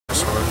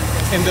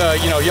And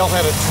y'all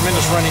had a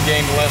tremendous running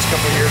game the last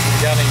couple of years with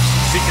a guy named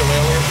Ezekiel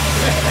Elliott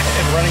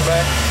and running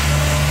back.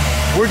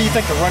 Where do you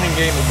think the running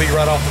game will be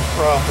right off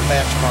the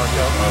match,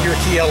 Jamarco? You're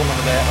a key element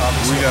of that,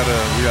 obviously.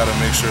 We gotta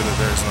make sure that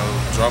there's no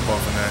drop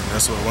off in that.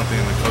 That's one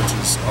thing the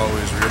coaches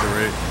always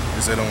reiterate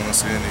is they don't want to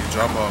see any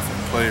drop off in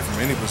play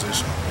from any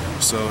position.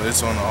 So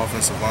it's on the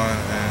offensive line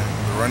and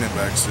the running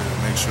backs to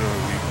make sure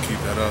we keep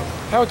that up.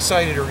 How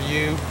excited are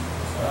you?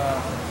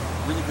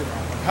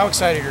 How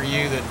excited are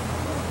you that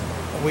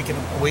a week and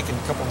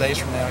a couple of days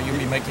from now you'll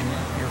be making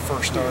your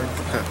first start?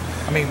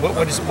 I mean, what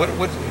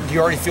do you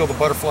already feel the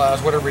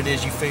butterflies, whatever it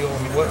is you feel? I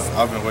mean,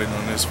 I've been waiting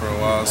on this for a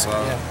while, so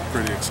I'm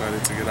pretty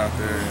excited to get out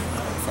there and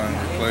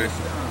finally play.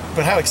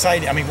 But how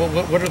excited? I mean,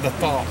 what are the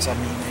thoughts? I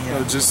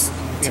mean, just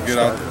to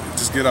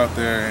get out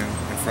there and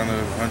in front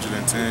of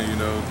 110.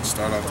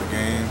 Start off the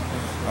game.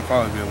 I'll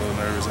probably be a little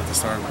nervous at the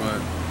start,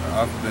 but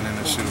I've been in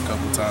this shit a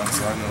couple times,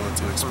 so I know what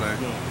to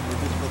expect.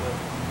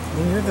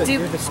 When you're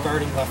the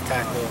starting left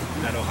tackle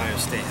at Ohio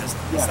State, has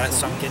that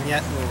sunk in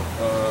yet?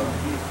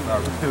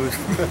 Not really.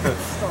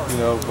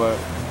 But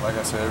like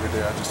I said, every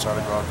day I just try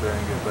to go out there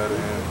and get better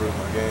and improve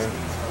my game.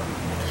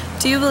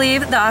 Do you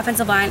believe the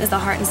offensive line is the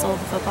heart and soul of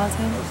the football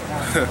team?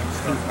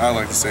 I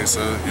like to say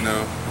so.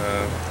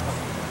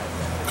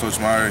 Coach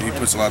Meyer, he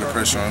puts a lot of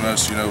pressure on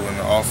us. When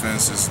the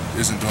offense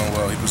isn't doing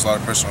well, he puts a lot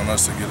of pressure on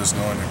us to get us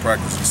going in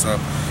practice and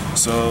stuff.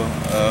 So,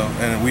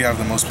 and we have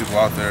the most people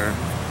out there.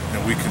 And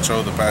we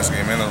control the passing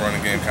game and the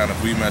running game. If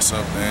we mess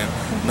up, then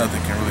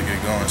nothing can really get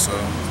going. So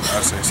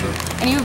I say so. And you